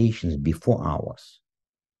civilizations before ours.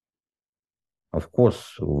 Of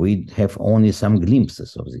course, we have only some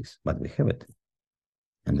glimpses of this, but we have it.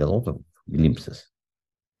 And a lot of glimpses,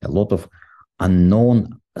 a lot of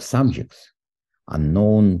unknown subjects,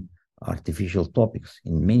 unknown artificial topics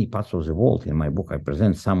in many parts of the world. In my book, I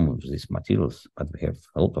present some of these materials, but we have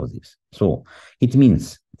a lot of this. So it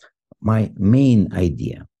means my main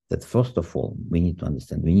idea that first of all, we need to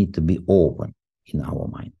understand, we need to be open in our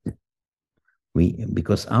mind.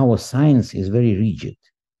 Because our science is very rigid.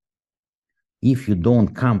 If you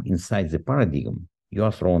don't come inside the paradigm, you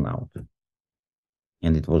are thrown out.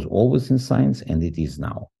 And it was always in science, and it is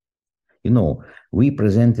now. You know, we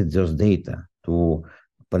presented those data to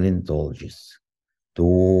paleontologists,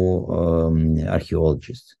 to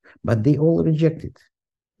archaeologists, but they all reject it.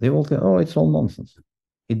 They all say, oh, it's all nonsense.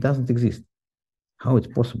 It doesn't exist. How it's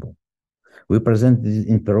possible? We presented it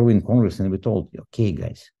in Peruvian Congress, and we told, okay,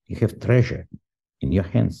 guys, you have treasure in your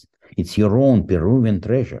hands. It's your own Peruvian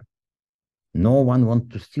treasure. No one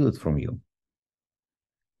wants to steal it from you.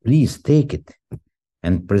 Please take it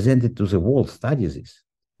and present it to the world, study this.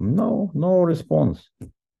 No response.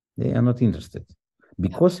 They are not interested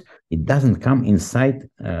because it doesn't come inside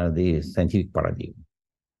the scientific paradigm,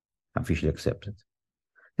 officially accepted.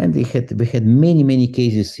 And we had many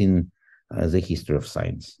cases in the history of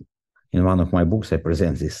science. In one of my books, I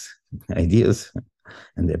present these ideas,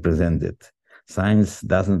 and I present that science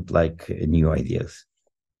doesn't like new ideas.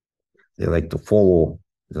 They like to follow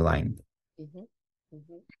the line.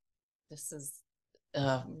 This is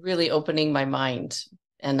really opening my mind,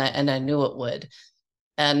 and I knew it would.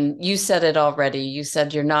 And you said it already. You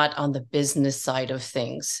said you're not on the business side of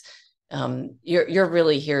things. You're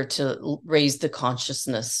really here to raise the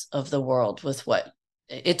consciousness of the world with what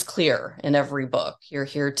it's clear in every book. You're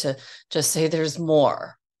here to just say there's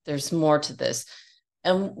more to this.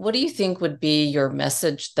 And what do you think would be your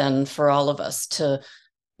message then for all of us to,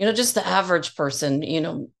 just the average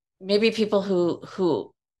person, maybe people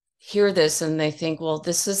who hear this and they think, well,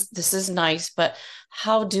 this is nice, but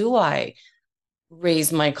how do I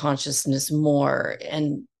raise my consciousness more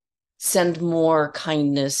and send more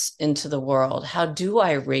kindness into the world? How do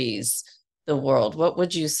I raise the world? What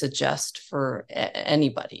would you suggest for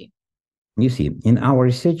anybody? You see, in our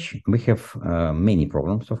research, we have many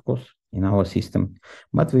programs, of course, in our system,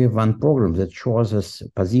 but we have one program that shows us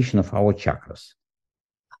position of our chakras.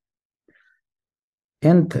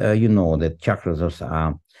 And you know that chakras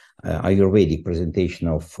are Ayurvedic presentation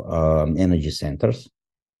of energy centers.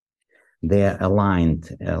 They are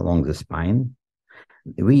aligned along the spine.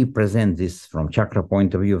 We present this from chakra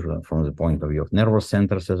point of view, from the point of view of nervous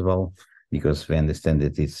centers as well, because we understand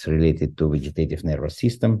that it's related to vegetative nervous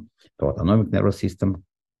system, to autonomic nervous system.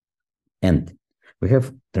 And we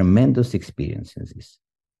have tremendous experience in this.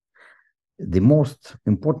 The most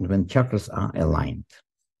important when chakras are aligned.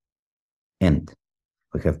 And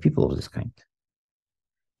We have people of this kind.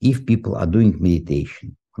 If people are doing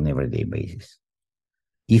meditation on everyday basis,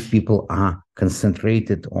 if people are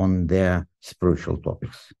concentrated on their spiritual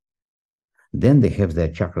topics, then they have their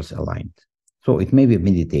chakras aligned. So it may be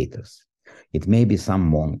meditators, it may be some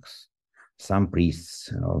monks, some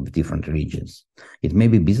priests of different religions, it may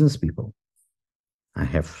be business people. I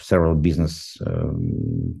have several business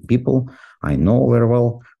people I know very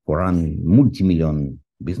well who run multi-million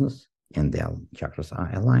business, and their chakras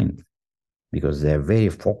are aligned because they're very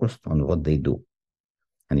focused on what they do.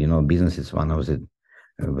 And you know, business is one of the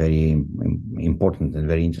very important and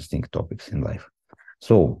very interesting topics in life.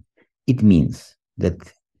 So it means that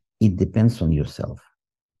it depends on yourself,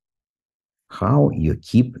 how you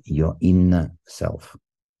keep your inner self.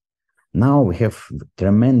 Now we have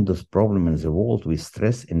tremendous problem in the world with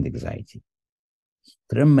stress and anxiety.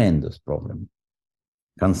 Tremendous problem.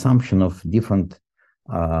 Consumption of different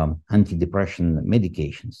antidepressant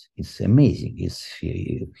medications. It's amazing. It's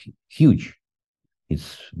huge.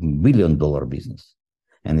 It's $1 billion business,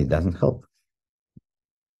 and it doesn't help.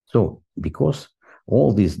 So because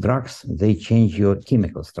all these drugs, they change your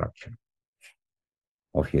chemical structure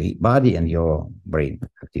of your body and your brain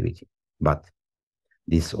activity. But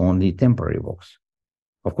this only temporary works.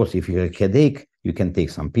 Of course, if you have a headache, you can take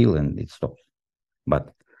some pill and it stops.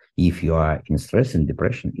 But if you are in stress and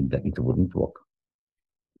depression, it wouldn't work.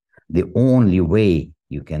 The only way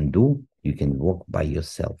you can work by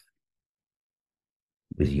yourself,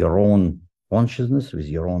 with your own consciousness, with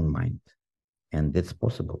your own mind. And that's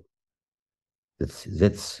possible.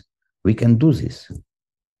 We can do this.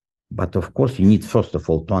 But of course, you need, first of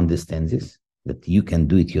all, to understand this, that you can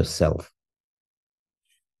do it yourself.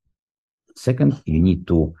 Second, you need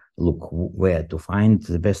to look where to find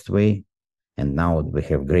the best way. And now we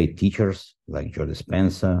have great teachers like Joe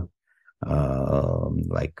Dispenza,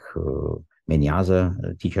 many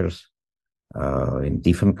other teachers in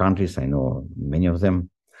different countries. I know many of them.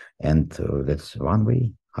 And that's one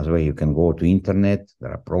way. Other way, you can go to internet.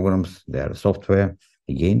 There are programs, there are software.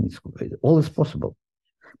 Again, all is possible.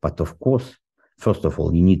 But of course, first of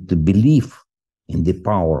all, you need to believe in the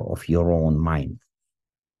power of your own mind,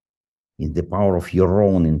 in the power of your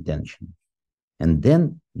own intention. And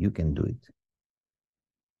then you can do it.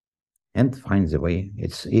 And find the way.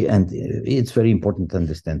 It's very important to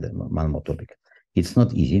understand one more topic. It's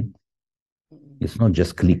not easy. It's not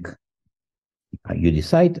just click. You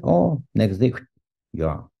decide, oh, next day you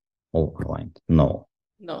are all aligned. No.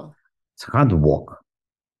 It's hard work.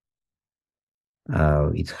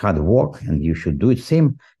 It's hard work, and you should do it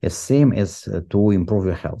same as to improve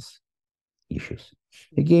your health issues.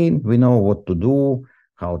 Again, we know what to do,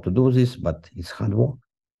 how to do this, but it's hard work.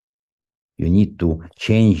 You need to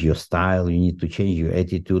change your style. You need to change your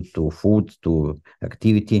attitude to food, to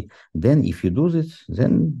activity. Then if you do this,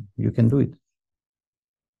 then you can do it.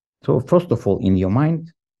 So first of all, in your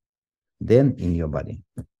mind, then in your body.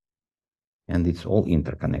 And it's all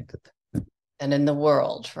interconnected. And in the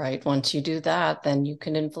world, right? Once you do that, then you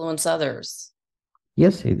can influence others.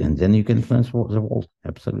 Yes, and then you can influence the world.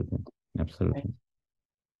 Absolutely. Absolutely. Right.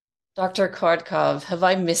 Dr. Korotkov, have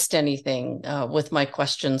I missed anything with my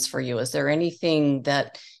questions for you? Is there anything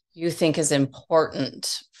that you think is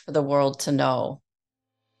important for the world to know?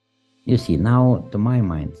 You see, now, to my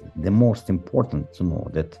mind, the most important to know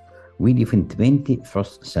that we live in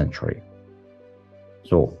 21st century.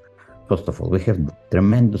 So, first of all, we have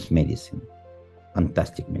tremendous medicine,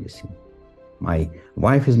 fantastic medicine. My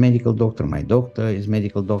wife is medical doctor, my doctor is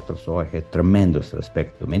medical doctor, so I have tremendous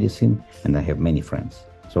respect to medicine, and I have many friends.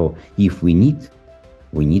 So if we need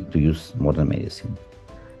to use modern medicine.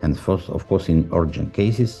 And first, of course, in urgent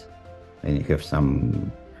cases, when you have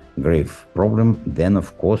some grave problem, then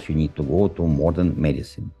of course you need to go to modern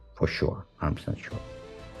medicine, for sure, 100% sure.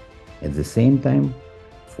 At the same time,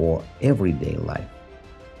 for everyday life,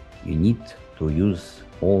 you need to use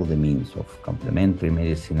all the means of complementary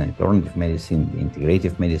medicine, alternative medicine,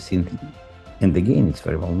 integrative medicine. And again, it's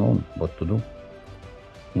very well known what to do.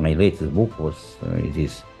 My latest book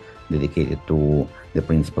is dedicated to the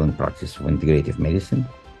principle and practice of integrative medicine.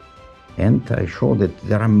 And I show that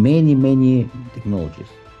there are many, many technologies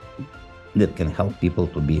that can help people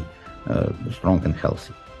to be strong and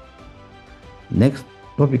healthy. Next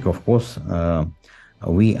topic, of course,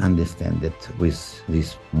 we understand that with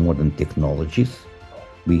these modern technologies,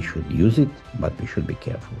 we should use it, but we should be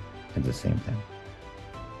careful at the same time.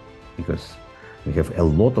 Because we have a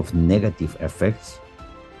lot of negative effects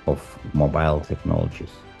of mobile technologies,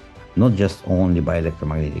 not just only by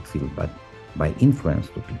electromagnetic field, but by influence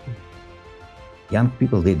to people. Young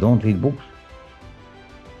people, they don't read books.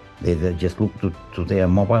 They just look to their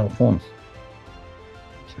mobile phones.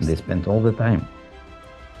 They spend all the time.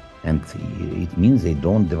 And it means they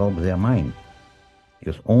don't develop their mind.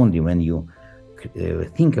 Because only when you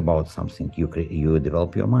think about something, you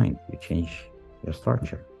develop your mind, you change your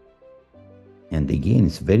structure. And again,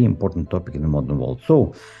 it's a very important topic in the modern world.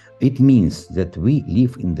 So it means that we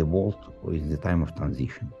live in the world with the time of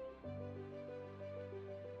transition.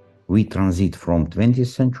 We transit from 20th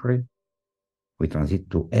century, we transit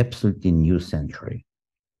to absolutely new century.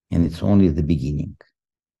 And it's only the beginning.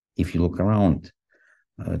 If you look around,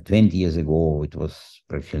 20 years ago, it was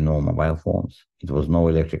practically no mobile phones. It was no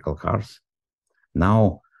electrical cars.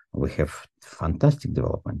 Now we have fantastic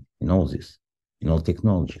development in all this, in all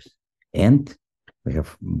technologies. And we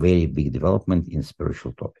have very big development in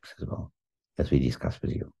spiritual topics as well, as we discussed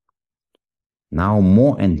with you. Now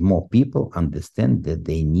more and more people understand that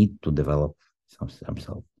they need to develop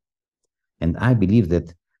themselves. And I believe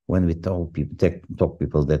that when we talk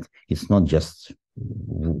people that it's not just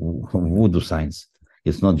voodoo science,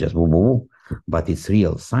 it's not just woo-woo, but it's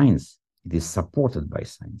real science. It is supported by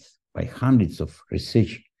science, by hundreds of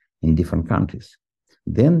research in different countries.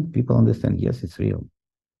 Then people understand, yes, it's real.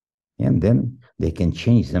 And then they can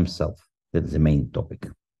change themselves. That's the main topic.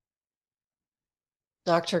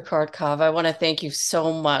 Dr. Korotkov, I want to thank you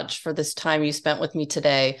so much for this time you spent with me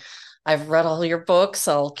today. I've read all your books.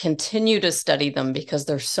 I'll continue to study them because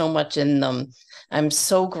there's so much in them. I'm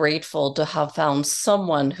so grateful to have found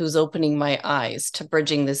someone who's opening my eyes to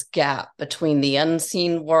bridging this gap between the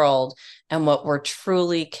unseen world and what we're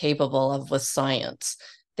truly capable of with science.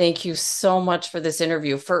 Thank you so much for this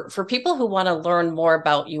interview. For people who want to learn more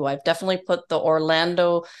about you, I've definitely put the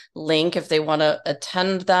Orlando link if they want to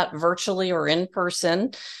attend that virtually or in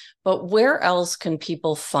person. But where else can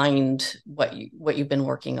people find what you've been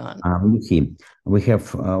working on? You see, we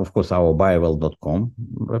have, of course, our biowell.com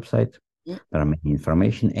website. There are many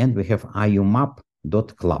information. And we have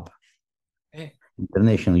iumap.club, okay.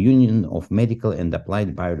 International Union of Medical and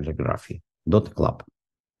Applied Bioradiography.club.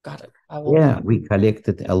 Got it. We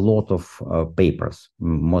collected a lot of papers,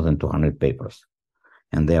 more than 200 papers.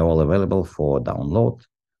 And they are all available for download.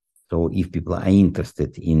 So if people are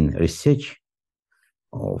interested in research,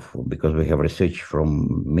 because we have research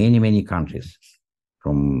from many, many countries,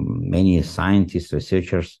 from many scientists,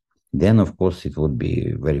 researchers, then of course it would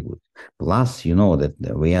be very good. Plus, you know that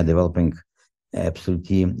we are developing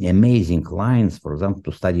absolutely amazing lines, for example,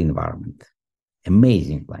 to study environment.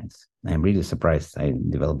 Amazing lines. I'm really surprised. I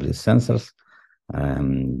developed these sensors,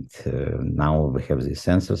 and now we have these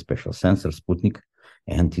sensors, special sensors, Sputnik,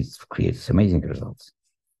 and it creates amazing results.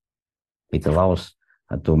 It allows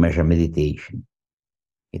to measure meditation.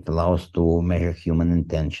 It allows to measure human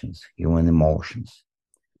intentions, human emotions.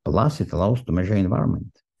 Plus, it allows to measure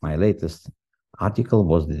environment. My latest article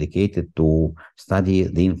was dedicated to study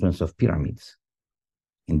the influence of pyramids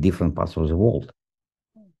in different parts of the world.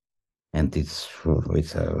 And its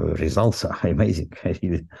results are amazing.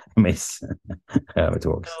 Amazing how it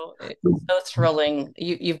works. So thrilling.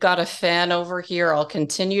 You've got a fan over here. I'll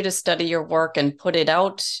continue to study your work and put it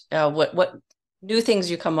out. What new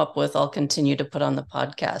things you come up with, I'll continue to put on the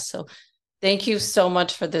podcast. So thank you so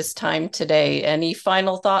much for this time today. Any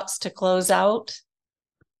final thoughts to close out?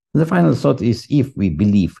 The final thought is, if we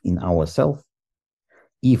believe in ourselves,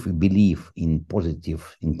 if we believe in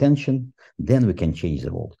positive intention, then we can change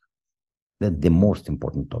the world. That's the most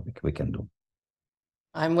important topic we can do.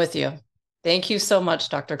 I'm with you. Thank you so much,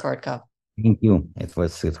 Dr. Korotkov. Thank you. It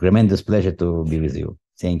was a tremendous pleasure to be with you.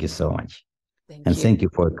 Thank you so much. Thank you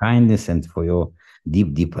for your kindness and for your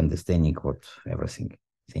deep, deep understanding of everything.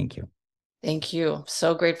 Thank you. Thank you.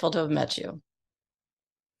 So grateful to have met you.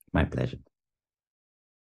 My pleasure.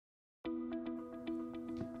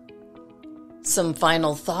 Some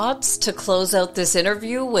final thoughts to close out this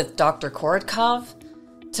interview with Dr. Korotkov.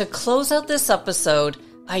 To close out this episode,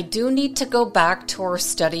 I do need to go back to our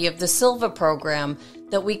study of the Silva program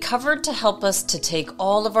that we covered to help us to take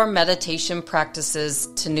all of our meditation practices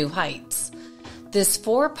to new heights. This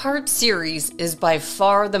 4-part series is by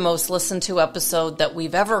far the most listened to episode that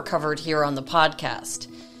we've ever covered here on the podcast.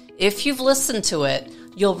 If you've listened to it,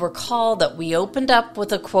 you'll recall that we opened up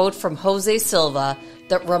with a quote from Jose Silva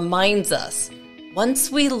that reminds us,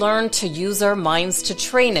 once we learn to use our minds to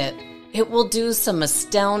train it, it will do some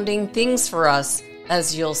astounding things for us,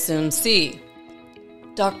 as you'll soon see.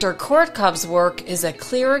 Dr. Korotkov's work is a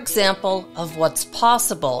clear example of what's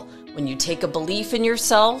possible when you take a belief in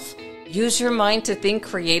yourself, use your mind to think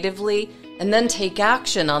creatively, and then take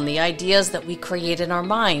action on the ideas that we create in our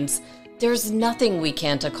minds. There's nothing we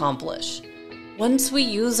can't accomplish. Once we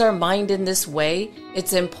use our mind in this way,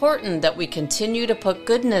 it's important that we continue to put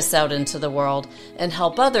goodness out into the world and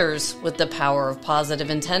help others with the power of positive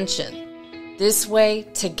intention. This way,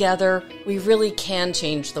 together, we really can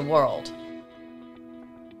change the world.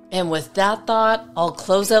 And with that thought, I'll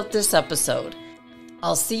close out this episode.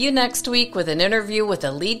 I'll see you next week with an interview with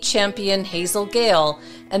elite champion Hazel Gale,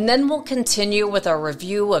 and then we'll continue with our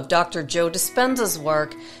review of Dr. Joe Dispenza's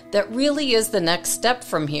work that really is the next step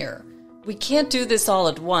from here. We can't do this all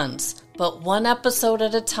at once, but one episode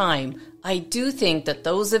at a time. I do think that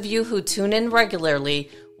those of you who tune in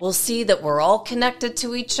regularly will see that we're all connected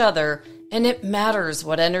to each other, and it matters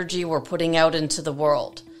what energy we're putting out into the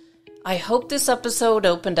world. I hope this episode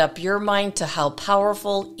opened up your mind to how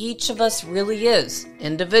powerful each of us really is,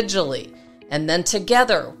 individually. And then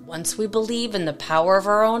together, once we believe in the power of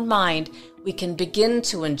our own mind, we can begin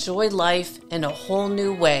to enjoy life in a whole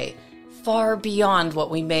new way, far beyond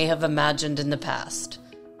what we may have imagined in the past.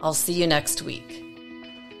 I'll see you next week.